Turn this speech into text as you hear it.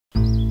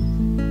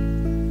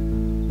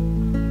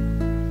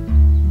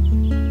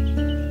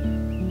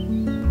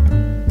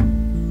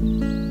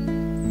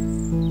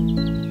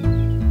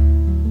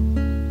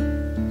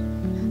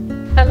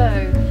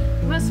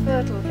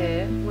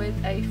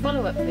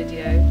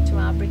to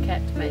our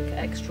Briquette Maker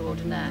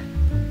Extraordinaire.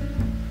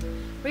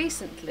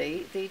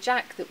 Recently, the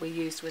jack that we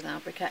used with our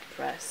briquette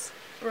press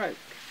broke,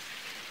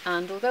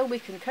 and although we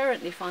can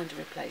currently find a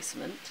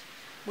replacement,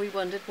 we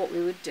wondered what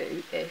we would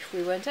do if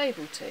we weren't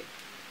able to.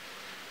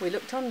 We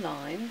looked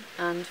online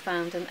and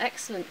found an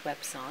excellent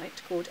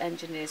website called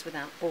Engineers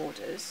Without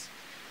Borders,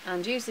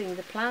 and using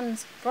the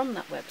plans from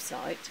that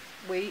website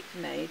we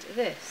made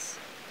this.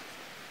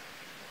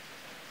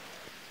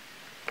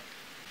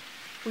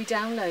 We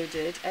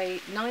downloaded a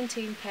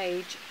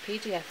 19-page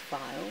PDF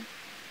file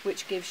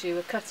which gives you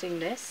a cutting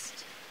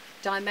list,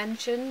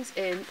 dimensions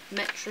in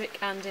metric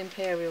and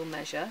imperial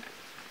measure,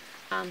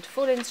 and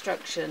full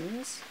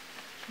instructions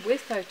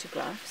with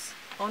photographs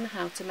on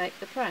how to make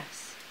the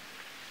press.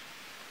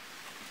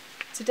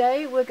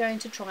 Today we're going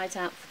to try it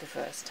out for the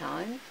first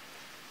time,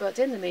 but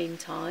in the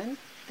meantime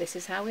this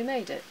is how we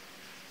made it.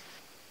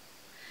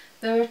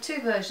 There are two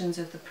versions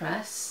of the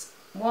press,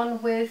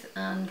 one with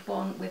and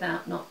one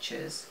without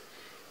notches.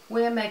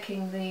 We're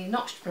making the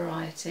notched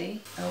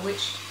variety,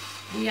 which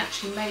we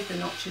actually made the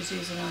notches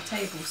using our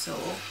table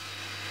saw,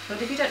 but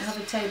if you don't have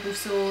a table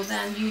saw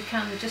then you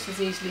can just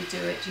as easily do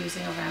it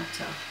using a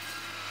router.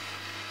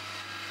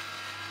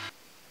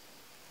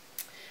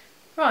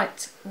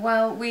 Right,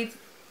 well, we've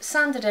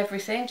sanded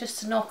everything just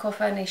to knock off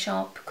any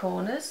sharp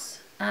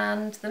corners,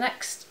 and the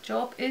next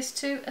job is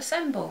to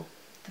assemble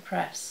the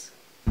press.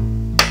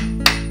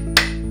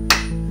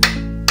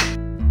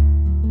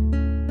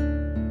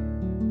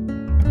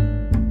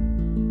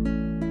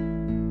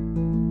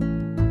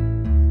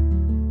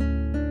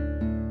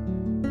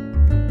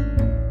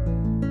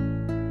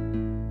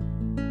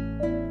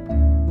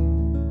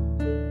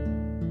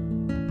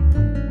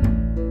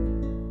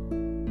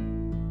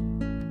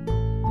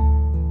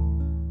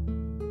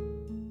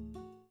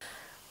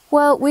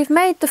 Well, we've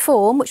made the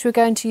form which we're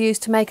going to use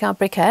to make our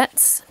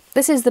briquettes.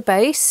 This is the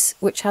base,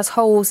 which has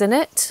holes in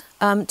it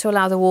to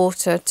allow the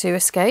water to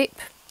escape,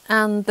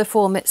 and the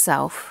form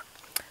itself.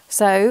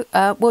 So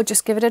we'll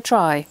just give it a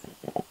try.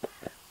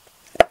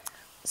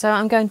 So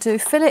I'm going to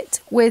fill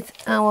it with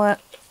our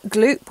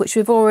gloop, which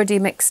we've already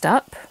mixed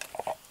up.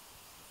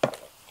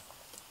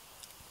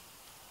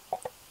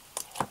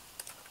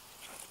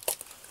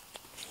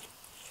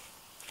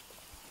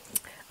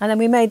 And then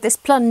we made this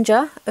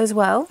plunger as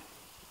well.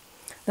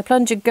 The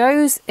plunger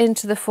goes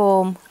into the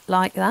form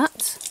like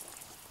that.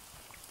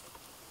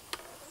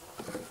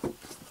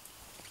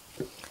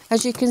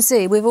 As you can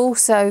see, we've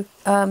also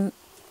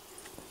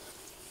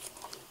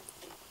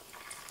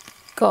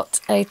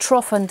got a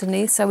trough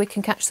underneath so we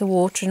can catch the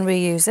water and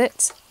reuse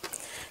it.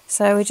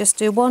 So we just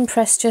do one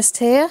press just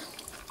here.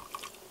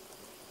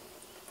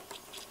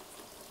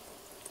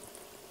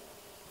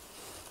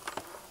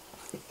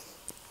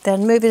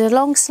 Then move it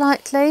along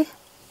slightly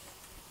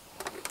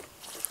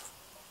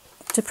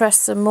to press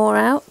some more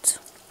out.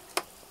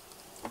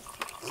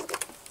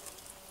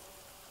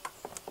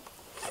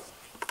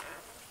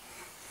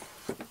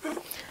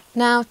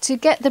 Now, to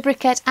get the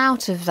briquette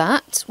out of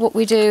that, what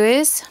we do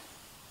is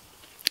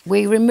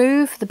we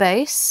remove the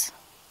base,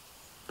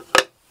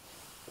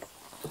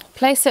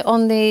 place it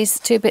on these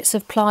two bits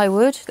of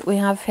plywood that we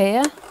have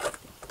here,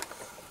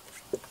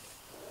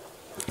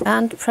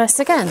 and press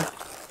again.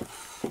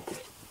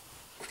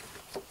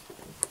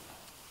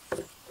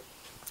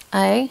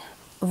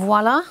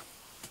 Voila,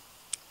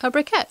 a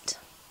briquette.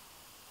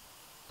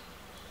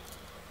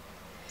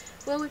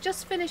 Well, we've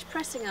just finished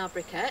pressing our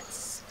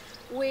briquettes.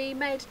 We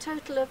made a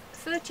total of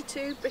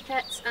 32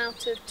 briquettes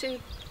out of 2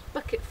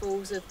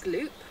 bucketfuls of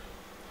gloop,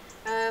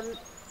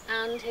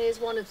 and here's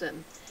one of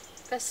them.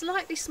 They're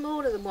slightly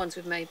smaller than ones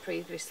we've made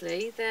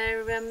previously.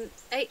 They're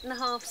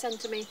 8.5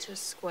 centimetres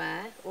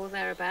square or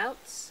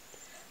thereabouts,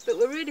 but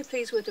we're really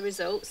pleased with the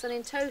results, and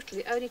in total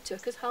it only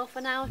took us half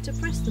an hour to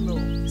press them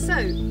all. So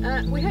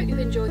we hope you've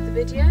enjoyed the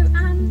video,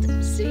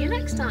 and see you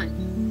next time.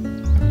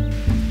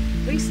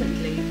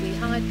 Recently the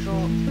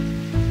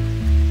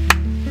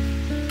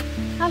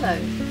Hello,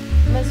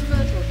 Les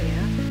Virgil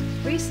here.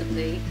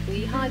 Recently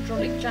the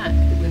hydraulic jack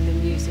that we've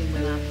been using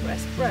with our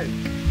press broke,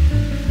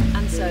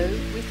 and so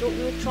we thought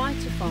we would try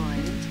to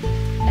find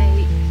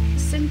a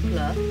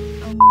simpler